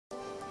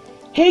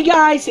Hey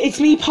guys, it's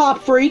me,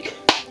 Pop Freak.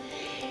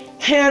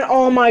 And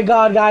oh my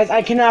god, guys,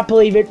 I cannot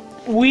believe it.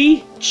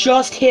 We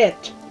just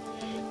hit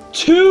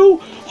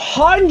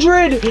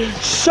 200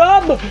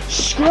 subscribers!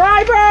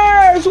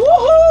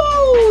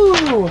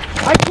 Woohoo!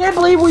 I can't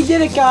believe we did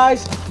it,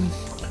 guys.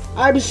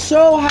 I'm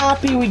so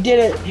happy we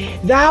did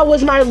it. That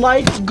was my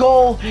life's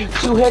goal,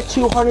 to hit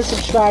 200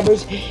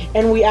 subscribers,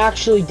 and we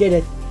actually did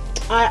it.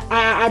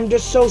 I'm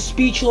just so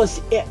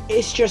speechless.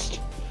 It's just...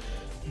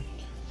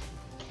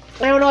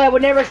 I don't know, I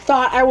would never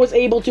thought I was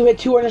able to hit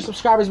 200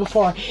 subscribers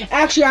before.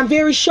 Actually, I'm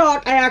very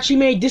shocked I actually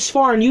made this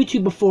far on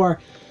YouTube before.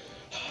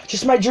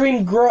 Just my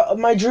dream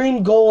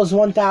goal is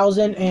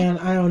 1,000, and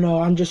I don't know,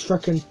 I'm just so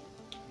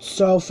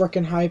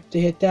freaking hyped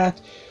to hit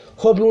that.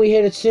 Hoping we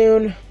hit it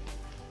soon.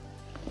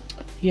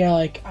 Yeah,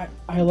 like,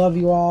 I love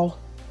you all.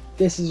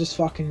 This is just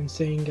fucking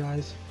insane,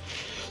 guys.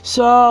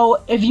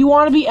 So, if you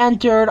want to be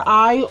entered,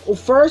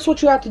 first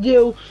what you have to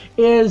do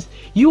is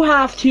you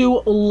have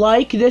to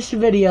like this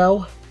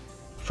video.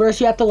 First,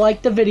 you have to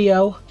like the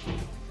video.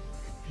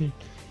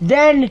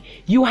 Then,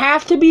 you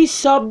have to be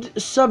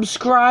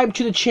subscribed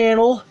to the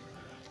channel.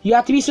 You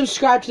have to be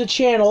subscribed to the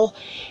channel.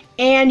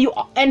 And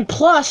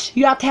plus,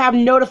 you have to have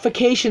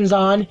notifications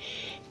on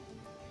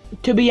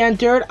to be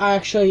entered.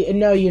 Actually,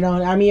 no, you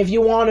don't. I mean, if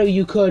you want to,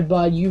 you could,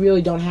 but you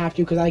really don't have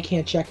to, because I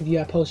can't check if you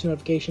have post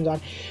notifications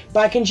on. But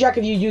I can check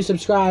if you do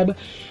subscribe.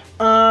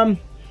 And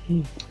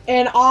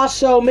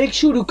also, make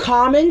sure to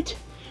comment.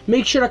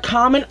 Make sure to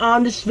comment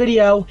on this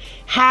video.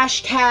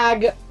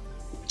 Hashtag...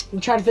 I'm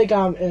trying to think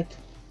of it.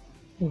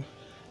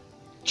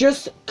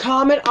 Just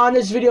comment on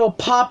this video,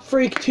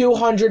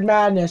 PopFreak200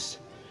 Madness.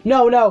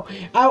 No. It'll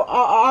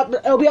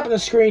be up on the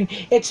screen.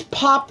 It's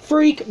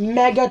PopFreak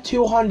Mega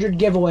 200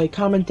 giveaway.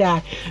 Comment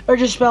that. Or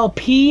just spell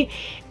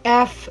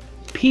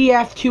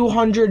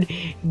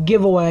PF200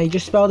 giveaway.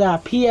 Just spell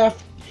that.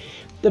 PF.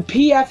 The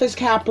PF is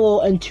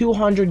capital and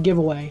 200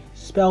 giveaway.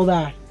 Spell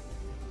that.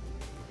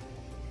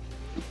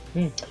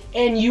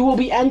 And you will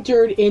be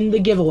entered in the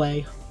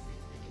giveaway.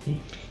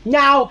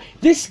 Now,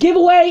 this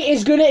giveaway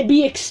is going to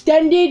be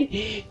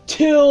extended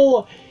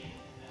till...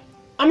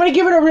 I'm going to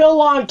give it a real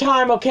long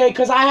time, okay?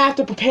 Because I have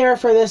to prepare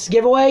for this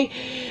giveaway.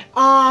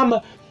 I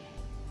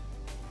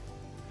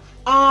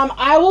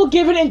will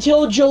give it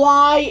until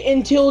July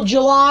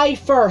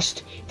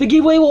 1st. The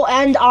giveaway will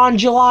end on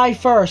July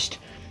 1st.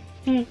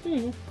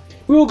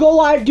 We will go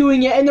live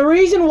doing it, and the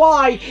reason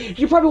why,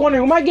 you're probably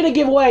wondering, what am I going to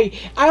give away?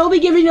 I will be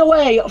giving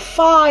away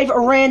 5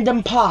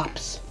 random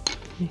pops.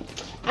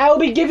 I will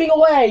be giving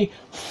away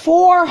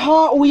 4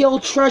 Hot Wheel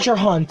treasure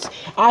hunts.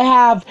 I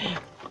have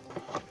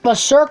the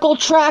Circle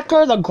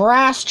Tracker, the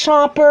Grass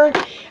Chomper,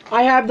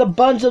 I have the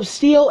Buns of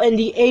Steel, and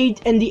the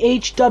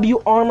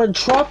HW Armored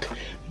Truck.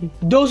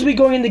 Those will be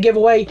going in the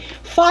giveaway.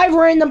 5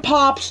 random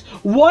pops,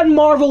 1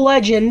 Marvel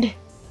Legend,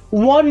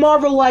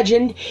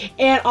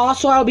 and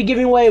also I'll be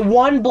giving away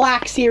 1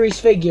 Black Series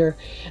figure.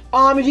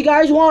 If you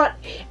guys want,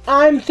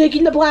 I'm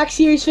thinking the Black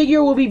Series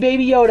figure will be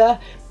Baby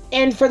Yoda,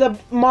 and for the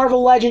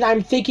Marvel Legend,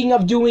 I'm thinking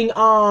of doing,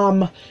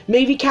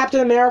 maybe Captain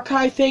America,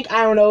 I think.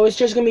 I don't know, it's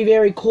just gonna be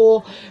very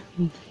cool.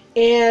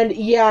 And,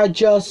 yeah,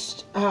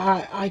 just,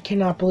 I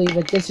cannot believe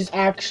it. This is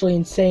actually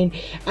insane.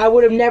 I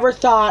would have never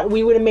thought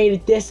we would have made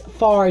it this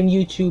far in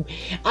YouTube.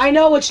 I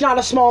know it's not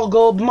a small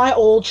goal, but my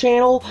old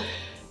channel...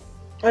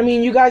 I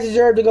mean, you guys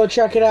deserve to go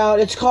check it out.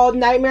 It's called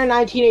Nightmare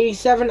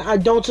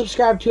 1987. Don't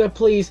subscribe to it,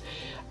 please.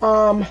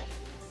 I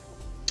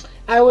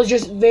was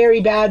just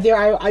very bad there.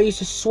 I used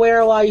to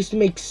swear a lot. I used to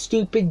make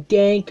stupid,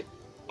 dank,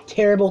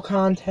 terrible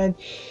content.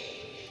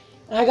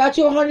 I got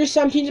to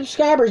 117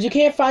 subscribers. You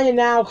can't find it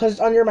now because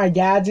it's under my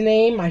dad's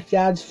name. My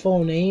dad's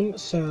full name.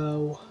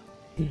 So,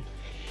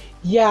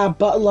 yeah,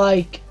 but,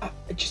 like,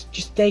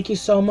 just thank you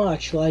so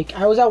much. Like,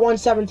 I was at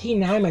 117.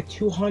 Now I'm at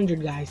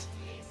 200, guys.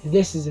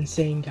 This is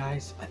insane,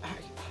 guys.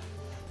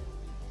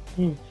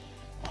 Oh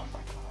my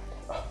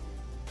god.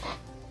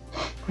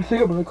 I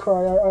think I'm gonna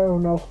cry. I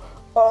don't know.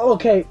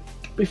 Okay.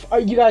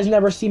 You guys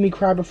never see me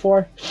cry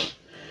before.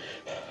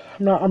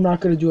 I'm not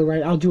gonna do it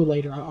right. I'll do it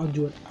later. I'll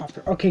do it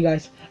after. Okay,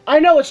 guys.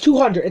 I know it's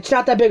 200. It's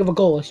not that big of a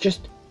goal.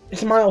 It's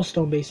a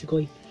milestone,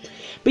 basically.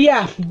 But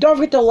yeah, don't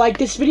forget to like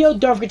this video.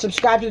 Don't forget to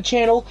subscribe to the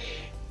channel.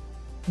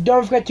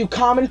 Don't forget to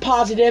comment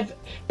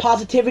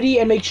positivity,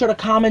 and make sure to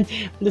comment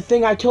the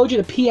thing I told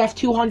you, the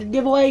PF200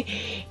 giveaway.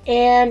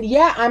 And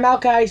yeah, I'm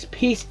out, guys.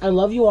 Peace. I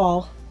love you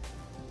all.